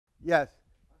Yes.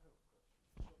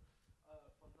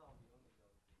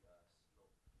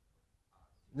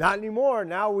 Not anymore.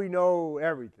 Now we know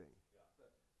everything.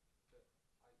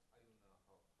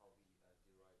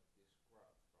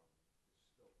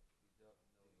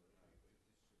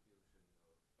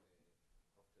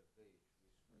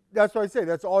 That's what I say.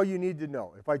 That's all you need to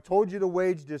know. If I told you the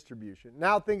wage distribution,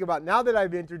 now think about, now that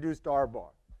I've introduced R bar,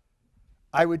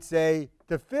 I would say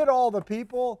to fit all the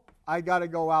people, I got to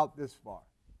go out this far.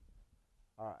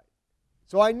 All right.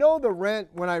 So I know the rent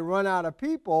when I run out of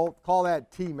people, call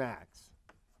that T max.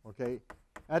 Okay.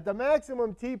 At the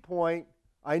maximum T point,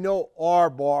 I know R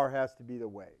bar has to be the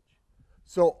wage.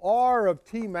 So R of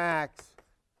T max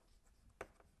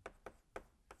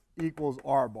equals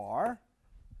R bar.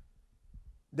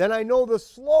 Then I know the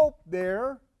slope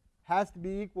there has to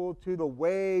be equal to the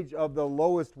wage of the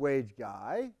lowest wage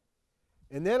guy.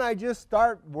 And then I just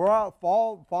start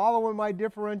following my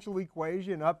differential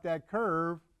equation up that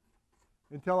curve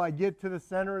until I get to the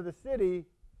center of the city.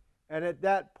 And at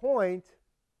that point,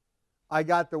 I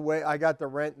got the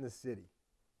rent in the city.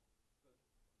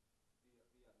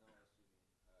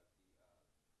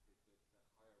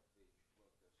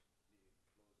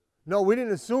 No, we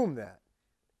didn't assume that.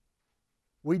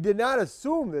 We did not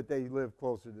assume that they live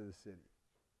closer to the city.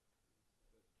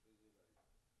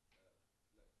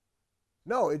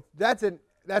 No, that's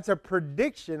a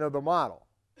prediction of the model,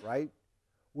 right?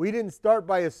 We didn't start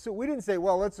by we didn't say,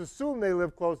 well, let's assume they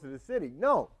live closer to the city.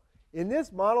 No, in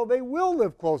this model, they will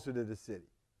live closer to the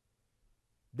city.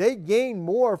 They gain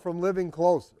more from living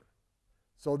closer,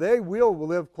 so they will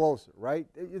live closer, right?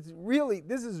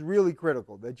 This is really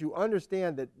critical that you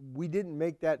understand that we didn't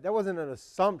make that. That wasn't an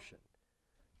assumption.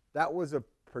 That was a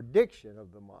prediction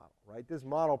of the model, right? This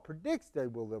model predicts they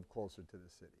will live closer to the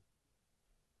city.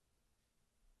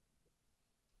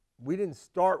 We didn't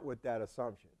start with that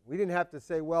assumption. We didn't have to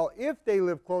say, well, if they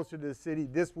live closer to the city,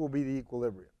 this will be the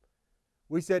equilibrium.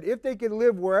 We said if they can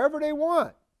live wherever they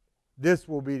want, this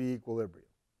will be the equilibrium.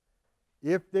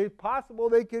 If it's possible,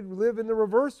 they could live in the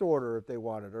reverse order if they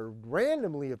wanted, or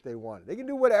randomly if they wanted. They can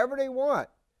do whatever they want.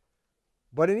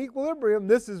 But in equilibrium,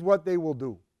 this is what they will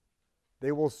do.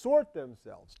 They will sort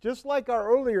themselves, just like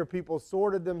our earlier people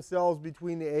sorted themselves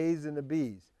between the A's and the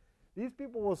B's. These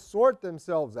people will sort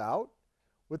themselves out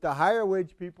with the higher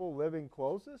wage people living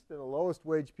closest and the lowest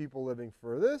wage people living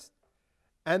furthest,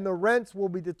 and the rents will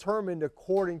be determined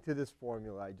according to this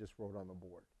formula I just wrote on the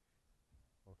board.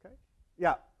 Okay?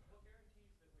 Yeah? What guarantees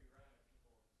that we run out of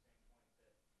people at the same point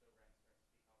that the rent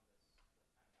starts to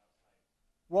become this kind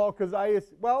of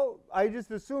outside? Well, I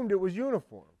just assumed it was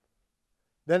uniform.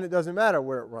 Then it doesn't matter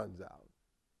where it runs out.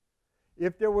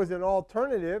 If there was an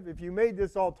alternative, if you made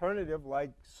this alternative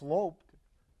like sloped,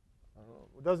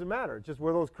 it doesn't matter. It's just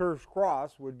where those curves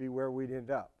cross would be where we'd end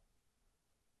up.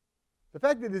 The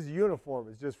fact that this is uniform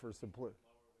is just for simplicity.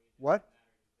 What?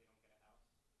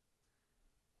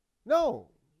 No.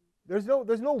 There's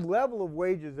no level of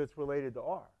wages that's related to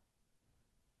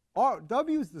R.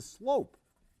 W is the slope.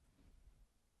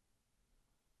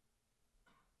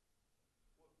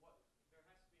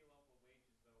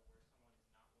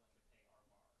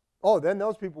 Oh, then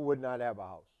those people would not have a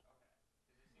house. Okay.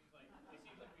 It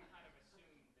seems like we kind of assumed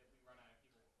that we run out of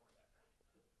people before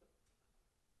that point.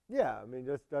 Yeah, I mean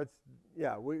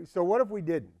so what if we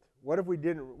didn't? What if we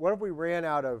didn't? What if we ran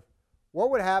out of?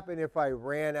 What would happen if I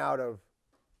ran out of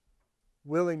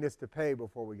willingness to pay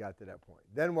before we got to that point?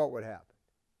 Then what would happen?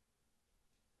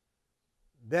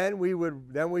 Then we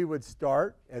would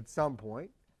start at some point.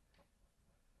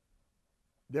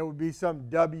 There would be some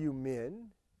W min,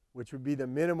 which would be the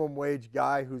minimum wage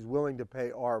guy who's willing to pay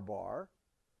R bar.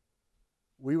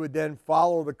 We would then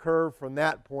follow the curve from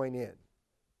that point in.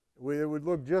 It would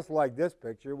look just like this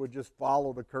picture. It would just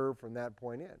follow the curve from that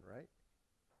point in, right?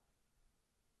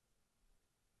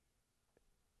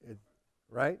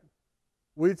 Right?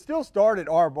 We'd still start at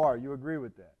R bar. You agree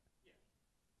with that?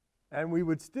 Yeah. And we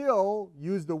would still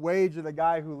use the wage of the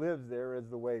guy who lives there as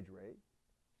the wage rate.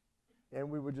 And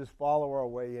we would just follow our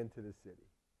way into the city.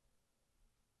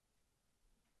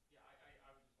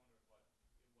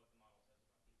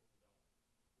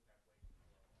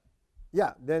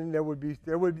 Yeah, then they would be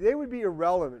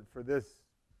irrelevant for this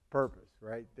purpose,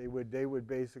 right? They would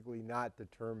basically not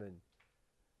determine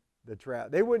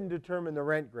they wouldn't determine the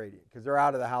rent gradient because they're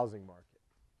out of the housing market.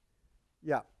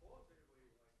 Yeah.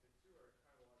 Qualitatively, like the two are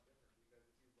kind of a lot different because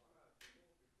if you run out of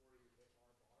people before you hit R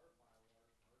bar by a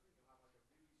large margin, you'll have like a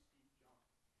really steep jump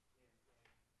in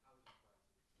housing prices.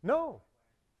 No.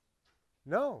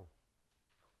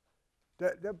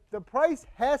 The price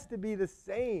has to be the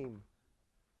same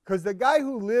because the guy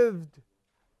who lived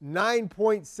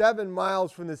 9.7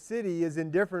 miles from the city is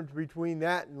indifferent between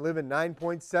that and living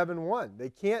 9.71. They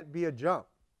can't be a jump.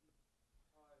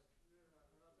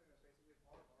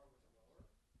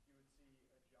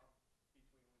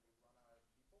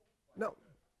 No,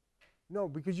 no,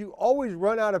 because you always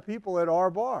run out of people at our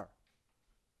bar.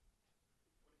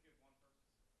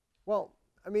 Well,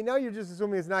 I mean, now you're just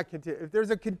assuming it's not continuous. If there's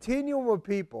a continuum of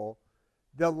people,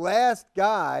 the last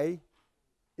guy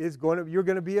is you're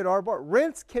going to be at our bar.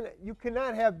 Rents you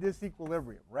cannot have this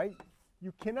equilibrium, right?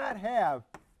 You cannot have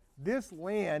this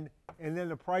land and then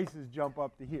the prices jump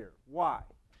up to here. Why?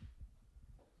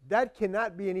 That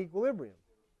cannot be an equilibrium.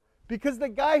 Because the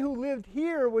guy who lived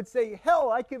here would say,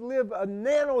 hell, I could live a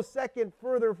nanosecond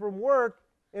further from work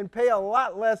and pay a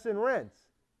lot less in rents.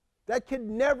 That could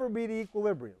never be the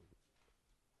equilibrium.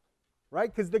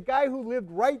 Right? Because the guy who lived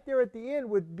right there at the end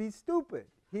would be stupid.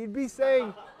 He'd be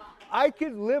saying, I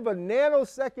could live a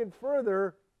nanosecond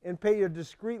further and pay a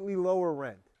discretely lower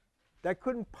rent. That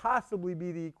couldn't possibly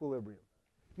be the equilibrium.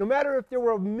 No matter if there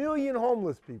were 1 million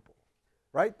homeless people,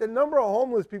 right? The number of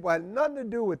homeless people had nothing to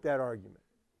do with that argument.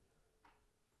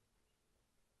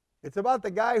 It's about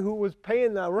the guy who was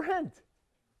paying the rent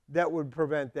that would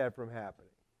prevent that from happening.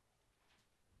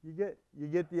 You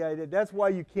get the idea. That's why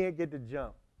you can't get the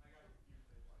jump.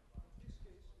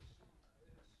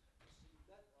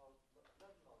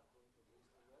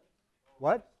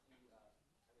 What?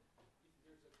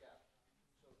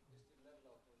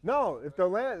 No, if the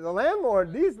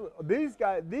landlord, these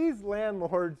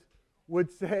landlords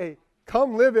would say,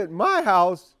 "Come live at my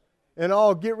house, and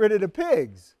I'll get rid of the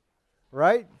pigs."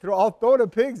 Right? I'll throw the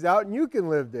pigs out, and you can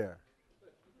live there.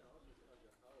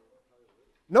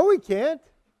 No, he can't,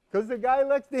 because the guy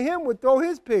next to him would throw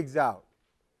his pigs out.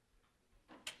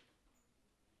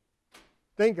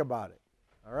 Think about it.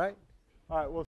 All right. All right. Well.